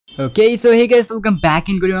Okay, so hey guys, welcome back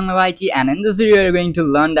in Bangla IT, and in this video we're going to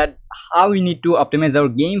learn that how we need to optimize our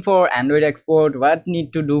game for Android export, what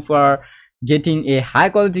need to do for getting a high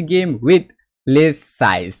quality game with less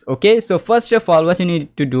size. Okay, so first of all, what you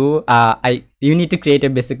need to do, you need to create a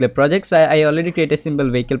basically project. So I already created a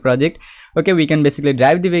simple vehicle project. Okay, we can basically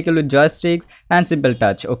drive the vehicle with joysticks and simple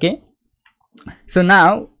touch. Okay, so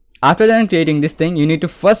now after then creating this thing, you need to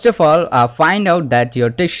first of all find out that your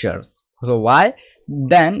textures. So why?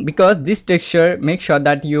 Then because this texture, make sure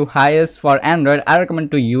that you highest for Android, I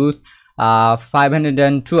recommend to use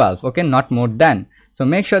 512. Okay, not more than. So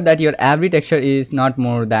make sure that your every texture is not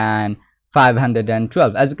more than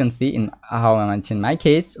 512, as you can see in how I mentioned in my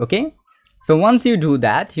case. Okay, so once you do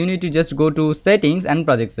that, you need to just go to settings and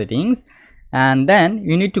project settings, and then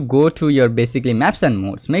you need to go to your basically maps and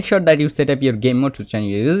modes. Make sure that you set up your game mode which are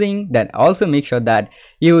you using. Then also make sure that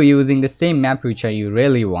you're using the same map which are you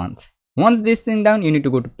really want. Once this thing down, you need to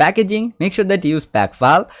go to packaging, make sure that you use pack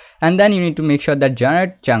file, and then you need to make sure that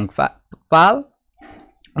generate chunk file.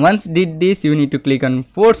 Once did this, you need to click on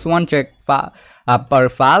force one check file per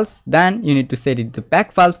files. Then you need to set it to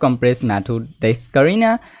pack files compress method this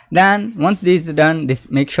arena. Then once this is done,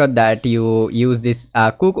 this make sure that you use this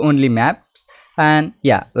cook only maps, and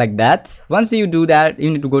yeah, like that. Once you do that, you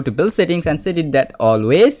need to go to build settings and set it that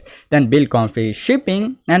always. Then build config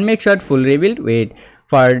shipping and make sure full rebuild wait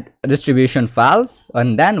for distribution files.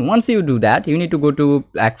 And then once you do that, you need to go to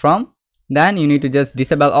platform. Then you need to just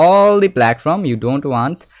disable all the platform you don't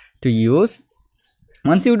want to use.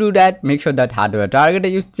 Once you do that, make sure that hardware target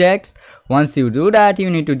is checked. Once you do that, you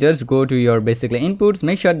need to just go to your basically inputs,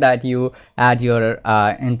 make sure that you add your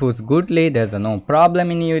inputs goodly, there's no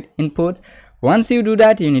problem in your inputs. Once you do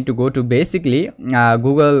that, you need to go to basically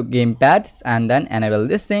Google gamepads and then enable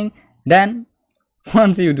this thing. Then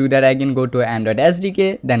once you do that, again go to Android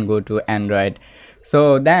SDK, then go to Android.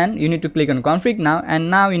 So then you need to click on config now,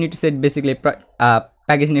 and now you need to set basically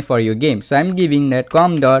package name for your game. So I'm giving that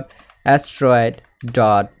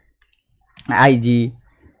com.asteroid.ig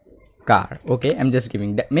car. Okay, I'm just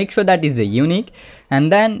giving that. Make sure that is the unique,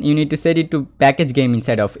 and then you need to set it to package game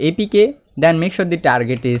inside of APK. Then make sure the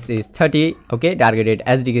target is 30. Okay, targeted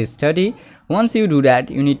SDK is 30. Once you do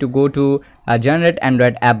that, you need to go to generate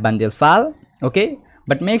Android app bundle file. Okay,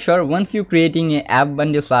 but make sure once you creating a app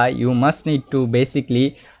bundle file, you must need to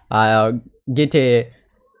basically get a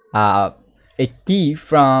key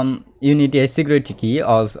from, you need a security key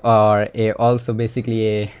also, or also basically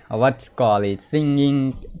a what's called it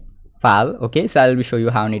singing file. Okay, so I'll be show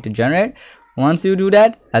you how you need to generate. Once you do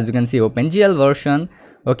that, as you can see, OpenGL version.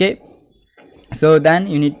 Okay, so then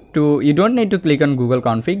you don't need to click on Google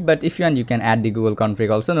config, but if you want, you can add the Google config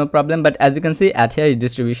also, no problem. But as you can see at here,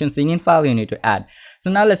 distribution singing file you need to add. So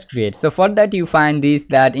now let's create. So for that, you find this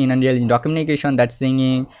that in Unreal Engine documentation, that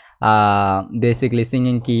singing basically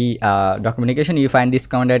singing key documentation, you find this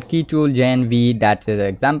command at key tool jnv, that's the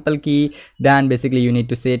example key. Then basically you need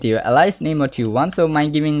to set your alias name what you want. So my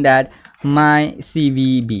giving that my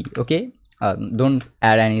cvb. Okay, don't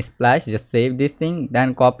add any splash, just save this thing,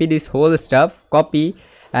 then copy this whole stuff, copy,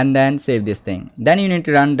 and then save this thing. Then you need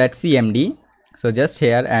to run that cmd, so just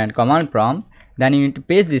here and command prompt, then you need to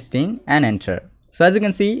paste this thing and enter. So as you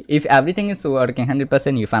can see, if everything is working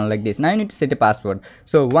 100%, you find like this. Now you need to set a password.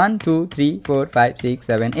 So 1 2 3 4 5 6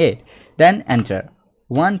 7 8, then enter.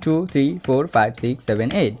 1 2 3 4 5 6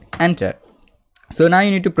 7 8, enter. So now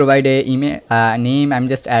you need to provide a email name. I'm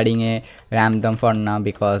just adding a random for now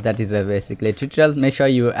because that is basically tutorials. Make sure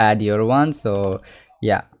you add your one. So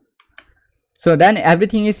yeah, so then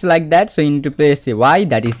everything is like that. So you need to place a y,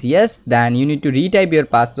 that is yes. Then you need to retype your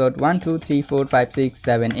password 1 2 3 4 5 6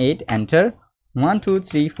 7 8, enter. 1 2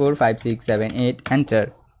 3 4 5 6 7 8,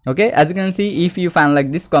 enter. Okay, as you can see, if you find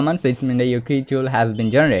like this command, so it's mean that your key tool has been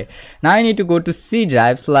generated. Now you need to go to c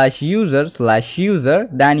drive /user/user,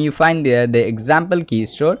 then you find there the example key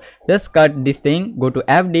store. Just cut this thing, go to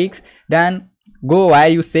fdix, then go where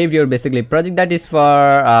you saved your basically project, that is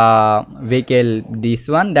for vehicle, this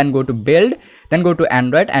one. Then go to build, then go to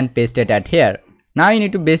Android and paste it at here. Now you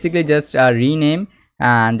need to basically just rename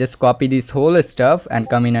and just copy this whole stuff and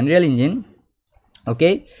come in Unreal Engine.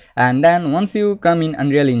 Okay, and then once you come in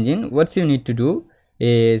Unreal Engine, what you need to do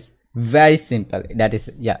is very simple, that is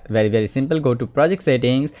very simple. Go to project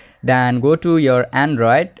settings, then go to your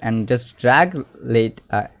Android and just drag it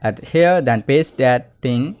at here, then paste that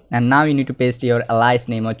thing, and now you need to paste your alias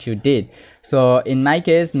name what you did. So in my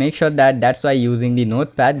case, make sure that that's why using the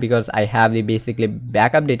notepad, because I have the basically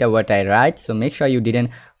backup data what I write. So make sure you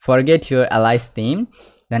didn't forget your alias name.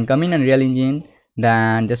 Then come in Unreal Engine,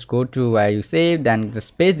 then just go to where you save, then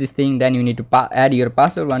just paste this thing, then you need to add your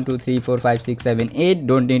password 1 2 3 4 5 6 7 8.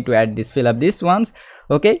 Don't need to add this, fill up these ones.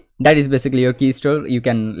 Okay, that is basically your key store. You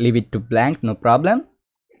can leave it to blank, no problem.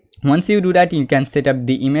 Once you do that, you can set up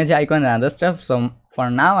the image icon and other stuff. So for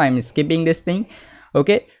now I'm skipping this thing.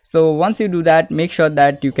 Okay, so once you do that, make sure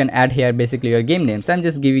that you can add here basically your game name. So I'm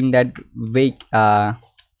just giving that wake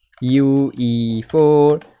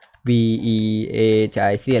UE4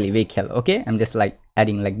 VEHICLE vehicle. Okay, I'm just like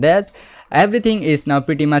adding like that. Everything is now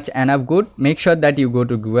pretty much enough good. Make sure that you go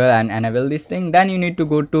to Google and enable this thing. Then you need to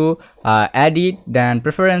go to edit, then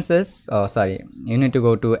preferences. Oh sorry, you need to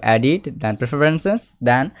go to edit, then preferences.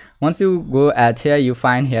 Then once you go at here, you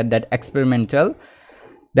find here that experimental,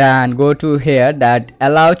 then go to here that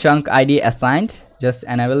allow chunk ID assigned. Just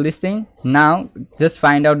enable this thing. Now just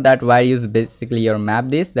find out that why use basically your map,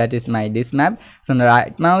 that is my this map. So on the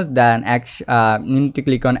right mouse, then you need to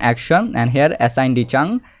click on action and here assign the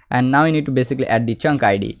chunk, and now you need to basically add the chunk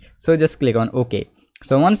ID. So just click on OK.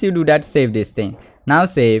 So once you do that, save this thing. Now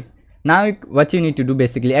save. Now what you need to do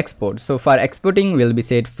basically export. So for exporting will be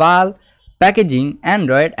set file, packaging,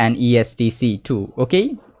 Android and ESTC2.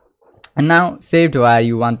 Okay, and now save to where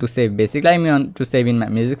you want to save. Basically I want to save in my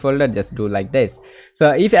music folder. Just do like this.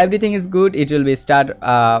 So if everything is good, it will be start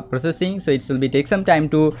processing. So it will be take some time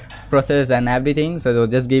to process and everything. So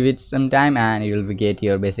just give it some time and you will be get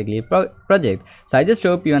your basically project. So I just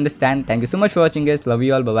hope you understand. Thank you so much for watching guys. Love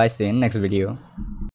you all. Bye bye. See you in next video.